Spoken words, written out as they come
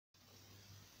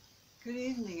Good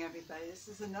evening, everybody. This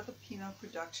is another Pino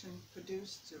production,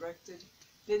 produced, directed,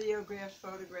 videographed,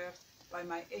 photographed by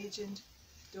my agent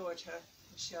daughter,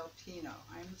 Michelle Pino.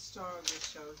 I'm the star of this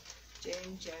show,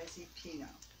 Jane Jazzy Pino.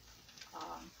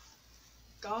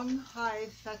 Gung Hai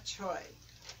Fat Choi.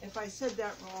 If I said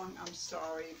that wrong, I'm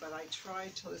sorry, but I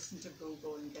tried to listen to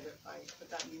Google and get it right, but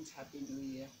that means Happy New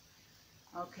Year.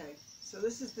 Okay, so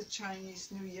this is the Chinese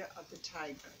New Year of the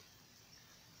Tiger.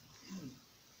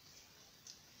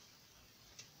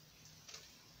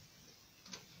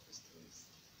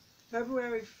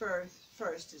 February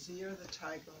 1st is the year of the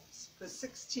tiger for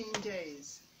 16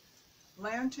 days.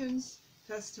 Lanterns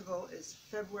Festival is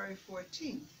February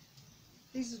 14th.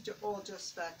 These are all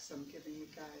just facts I'm giving you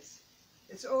guys.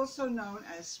 It's also known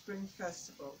as Spring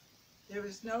Festival. There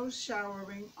is no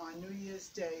showering on New Year's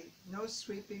Day, no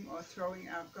sweeping or throwing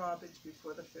out garbage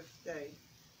before the 5th day.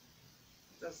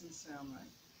 It doesn't sound right.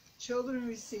 Children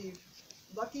receive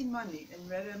lucky money in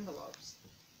red envelopes.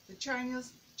 The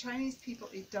Chinese people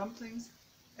eat dumplings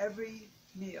every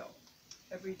meal,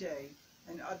 every day,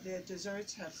 and their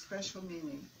desserts have special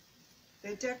meaning.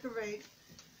 They decorate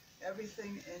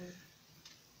everything in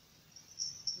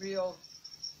real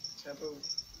taboo.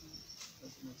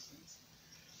 Doesn't make sense.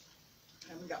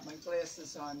 I haven't got my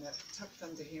glasses on. They're tucked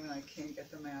under here and I can't get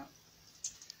them out.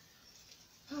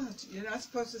 You're not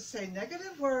supposed to say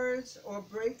negative words or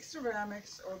break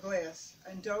ceramics or glass,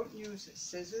 and don't use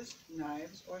scissors,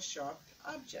 knives, or sharp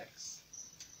objects.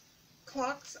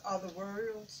 Clocks are the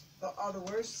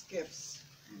worst gifts.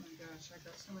 Oh my gosh, I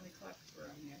got so many clocks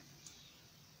around here.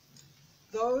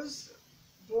 Those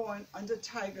born under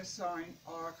tiger sign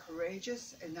are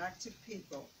courageous and active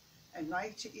people and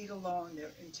like to eat alone.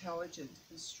 They're intelligent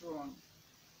and strong.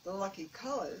 The lucky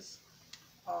colors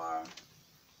are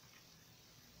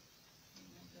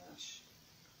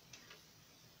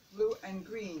blue and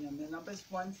green, and the numbers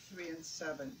 1, 3, and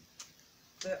 7.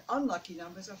 The unlucky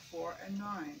numbers are 4 and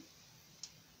 9.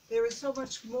 There is so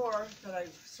much more that I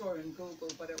saw in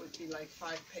Google, but it would be like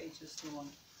 5 pages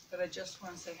long. But I just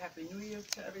want to say Happy New Year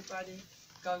to everybody.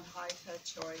 Gung Hai Fat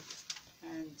Choi,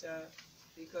 and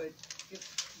be good.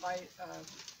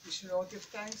 We should all give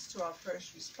thanks to our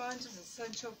first responders,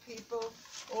 essential people,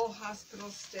 all hospital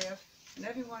staff, and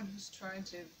everyone who's trying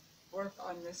to work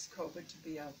on this COVID to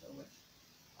be out there with.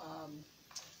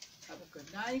 Have a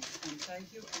good night, and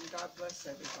thank you, and God bless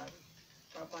everybody.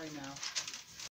 Bye-bye now.